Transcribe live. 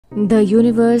The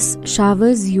universe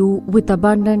showers you with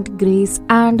abundant grace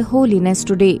and holiness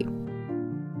today.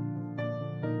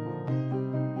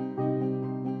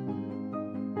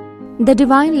 The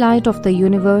divine light of the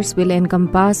universe will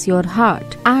encompass your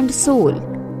heart and soul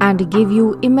and give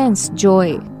you immense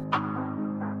joy.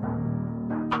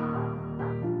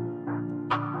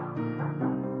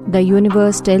 The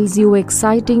universe tells you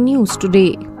exciting news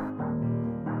today.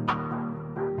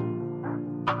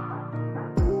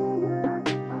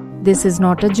 This is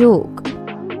not a joke.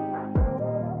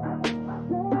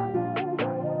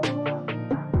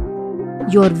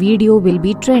 Your video will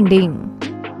be trending.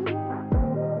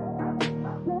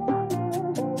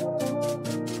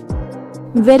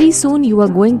 Very soon you are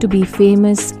going to be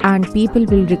famous and people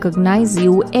will recognize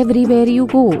you everywhere you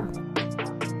go.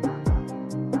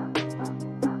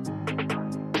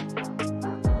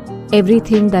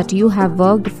 Everything that you have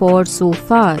worked for so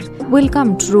far will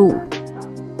come true.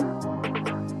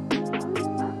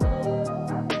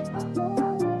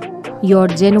 Your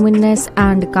genuineness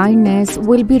and kindness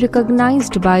will be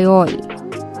recognized by all.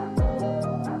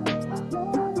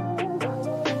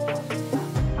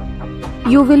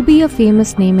 You will be a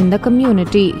famous name in the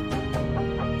community.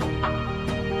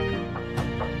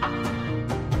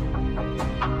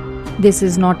 This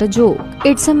is not a joke.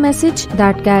 It's a message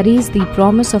that carries the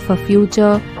promise of a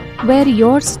future where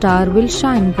your star will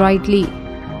shine brightly.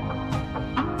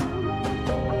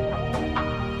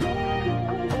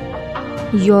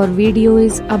 Your video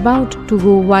is about to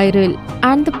go viral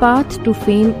and the path to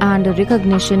fame and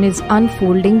recognition is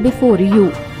unfolding before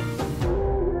you.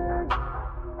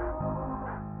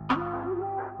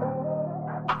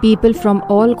 People from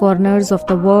all corners of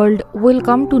the world will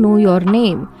come to know your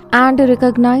name and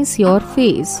recognize your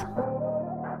face.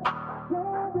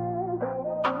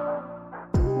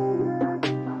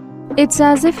 It's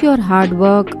as if your hard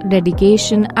work,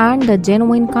 dedication, and the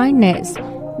genuine kindness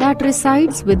that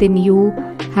resides within you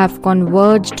have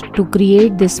converged to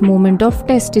create this moment of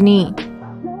destiny.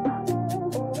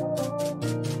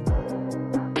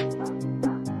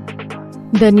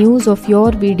 The news of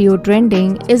your video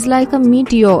trending is like a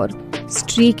meteor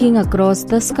streaking across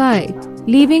the sky,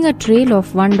 leaving a trail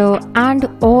of wonder and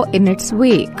awe in its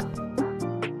wake.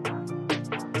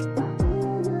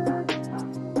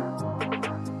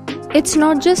 It's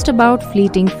not just about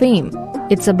fleeting fame.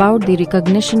 It's about the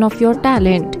recognition of your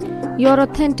talent, your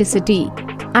authenticity,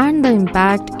 and the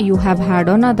impact you have had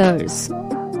on others.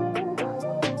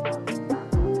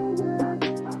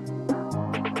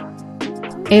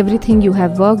 Everything you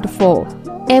have worked for,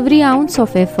 every ounce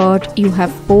of effort you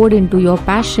have poured into your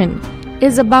passion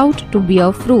is about to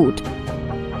bear fruit.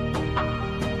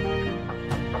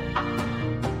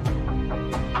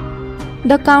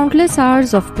 The countless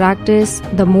hours of practice,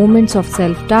 the moments of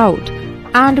self-doubt,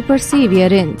 and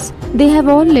perseverance, they have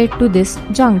all led to this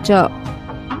juncture.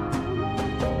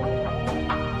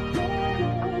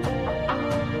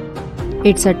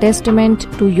 It's a testament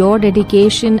to your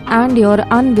dedication and your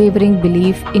unwavering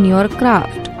belief in your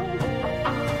craft.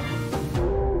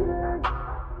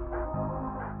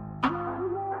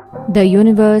 The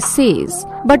universe says,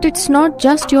 but it's not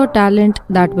just your talent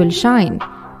that will shine.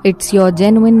 It's your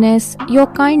genuineness, your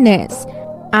kindness,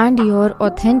 and your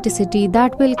authenticity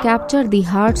that will capture the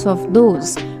hearts of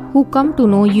those who come to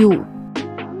know you.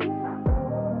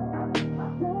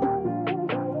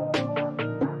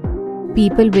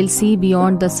 People will see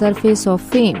beyond the surface of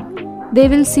fame. They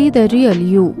will see the real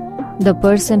you, the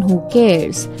person who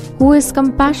cares, who is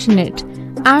compassionate,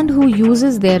 and who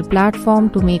uses their platform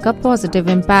to make a positive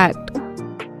impact.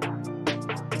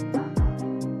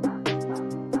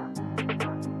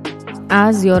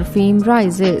 As your fame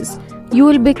rises, you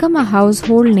will become a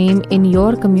household name in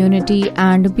your community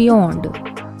and beyond.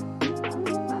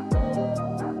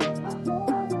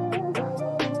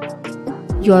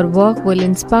 Your work will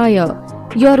inspire,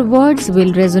 your words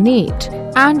will resonate,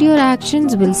 and your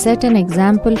actions will set an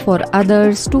example for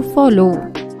others to follow.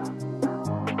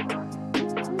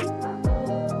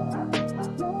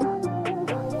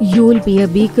 You will be a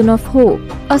beacon of hope,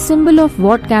 a symbol of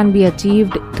what can be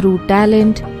achieved through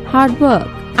talent, hard work,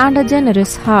 and a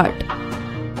generous heart.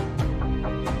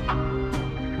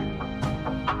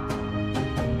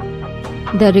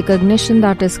 The recognition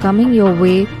that is coming your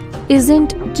way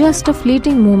isn't just a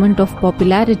fleeting moment of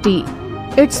popularity.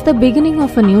 It's the beginning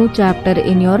of a new chapter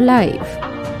in your life.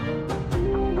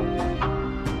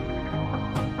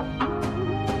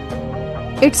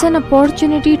 It's an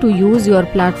opportunity to use your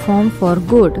platform for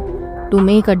good, to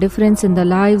make a difference in the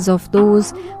lives of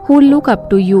those who look up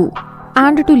to you,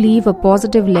 and to leave a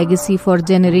positive legacy for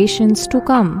generations to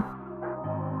come.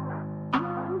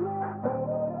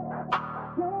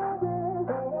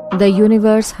 The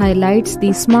universe highlights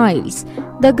the smiles,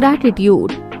 the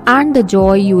gratitude, and the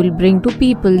joy you will bring to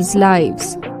people's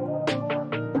lives.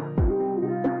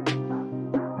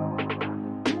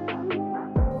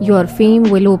 Your fame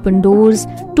will open doors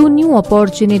to new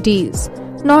opportunities,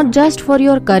 not just for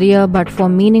your career but for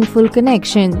meaningful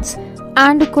connections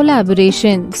and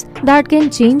collaborations that can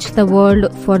change the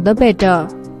world for the better.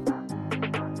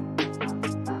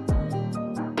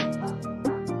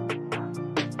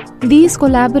 These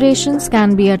collaborations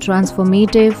can be a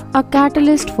transformative, a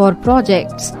catalyst for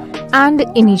projects and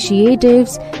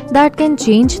initiatives that can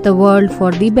change the world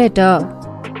for the better.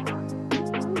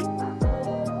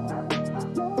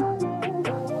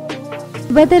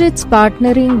 Whether it's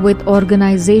partnering with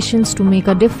organizations to make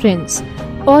a difference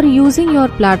or using your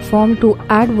platform to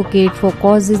advocate for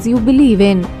causes you believe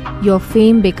in, your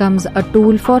fame becomes a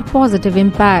tool for positive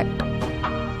impact.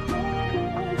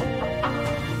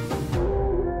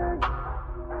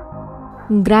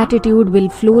 Gratitude will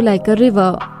flow like a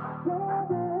river.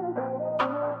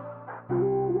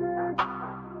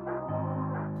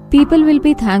 People will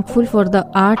be thankful for the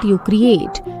art you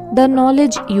create, the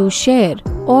knowledge you share,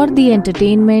 or the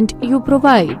entertainment you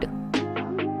provide.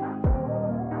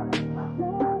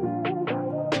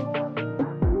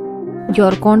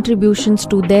 Your contributions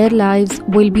to their lives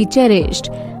will be cherished,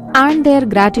 and their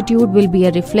gratitude will be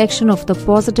a reflection of the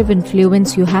positive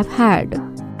influence you have had.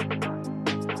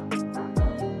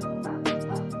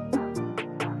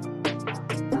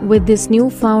 With this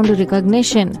newfound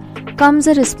recognition comes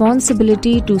a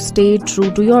responsibility to stay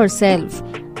true to yourself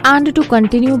and to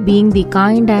continue being the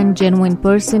kind and genuine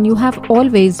person you have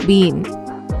always been.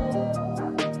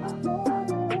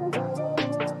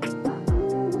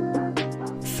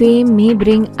 Fame may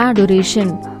bring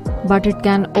adoration, but it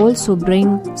can also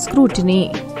bring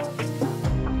scrutiny.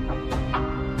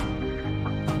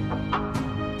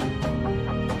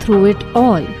 Through it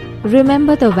all,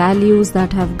 remember the values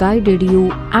that have guided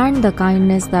you and the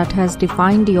kindness that has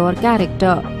defined your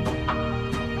character.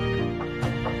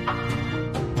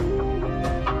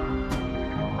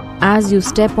 As you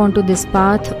step onto this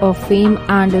path of fame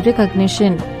and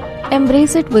recognition,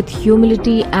 embrace it with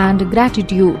humility and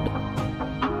gratitude.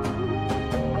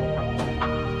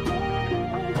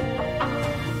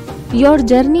 Your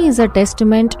journey is a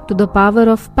testament to the power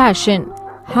of passion,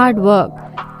 hard work,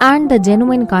 and the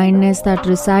genuine kindness that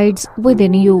resides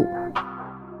within you.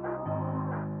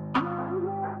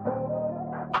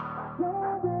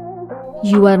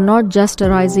 You are not just a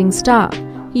rising star.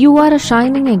 You are a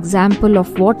shining example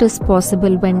of what is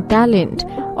possible when talent,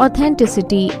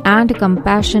 authenticity, and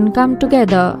compassion come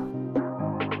together.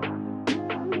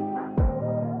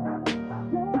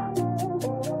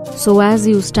 So as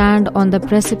you stand on the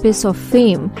precipice of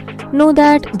fame, know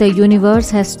that the universe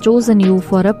has chosen you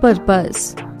for a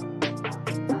purpose.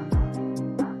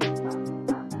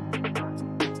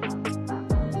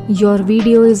 Your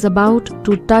video is about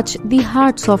to touch the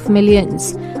hearts of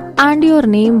millions, and your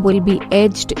name will be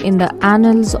etched in the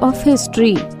annals of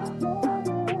history.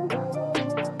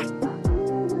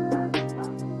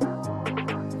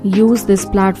 Use this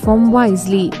platform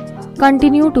wisely.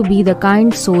 Continue to be the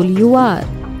kind soul you are,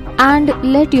 and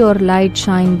let your light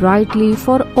shine brightly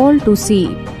for all to see.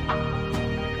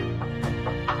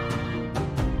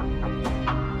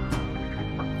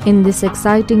 In this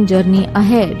exciting journey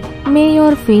ahead, may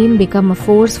your fame become a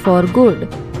force for good,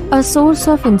 a source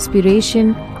of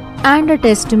inspiration, and a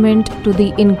testament to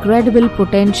the incredible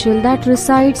potential that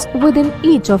resides within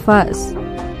each of us.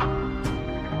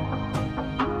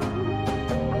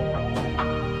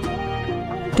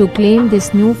 To claim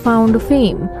this newfound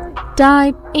fame,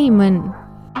 type Amen.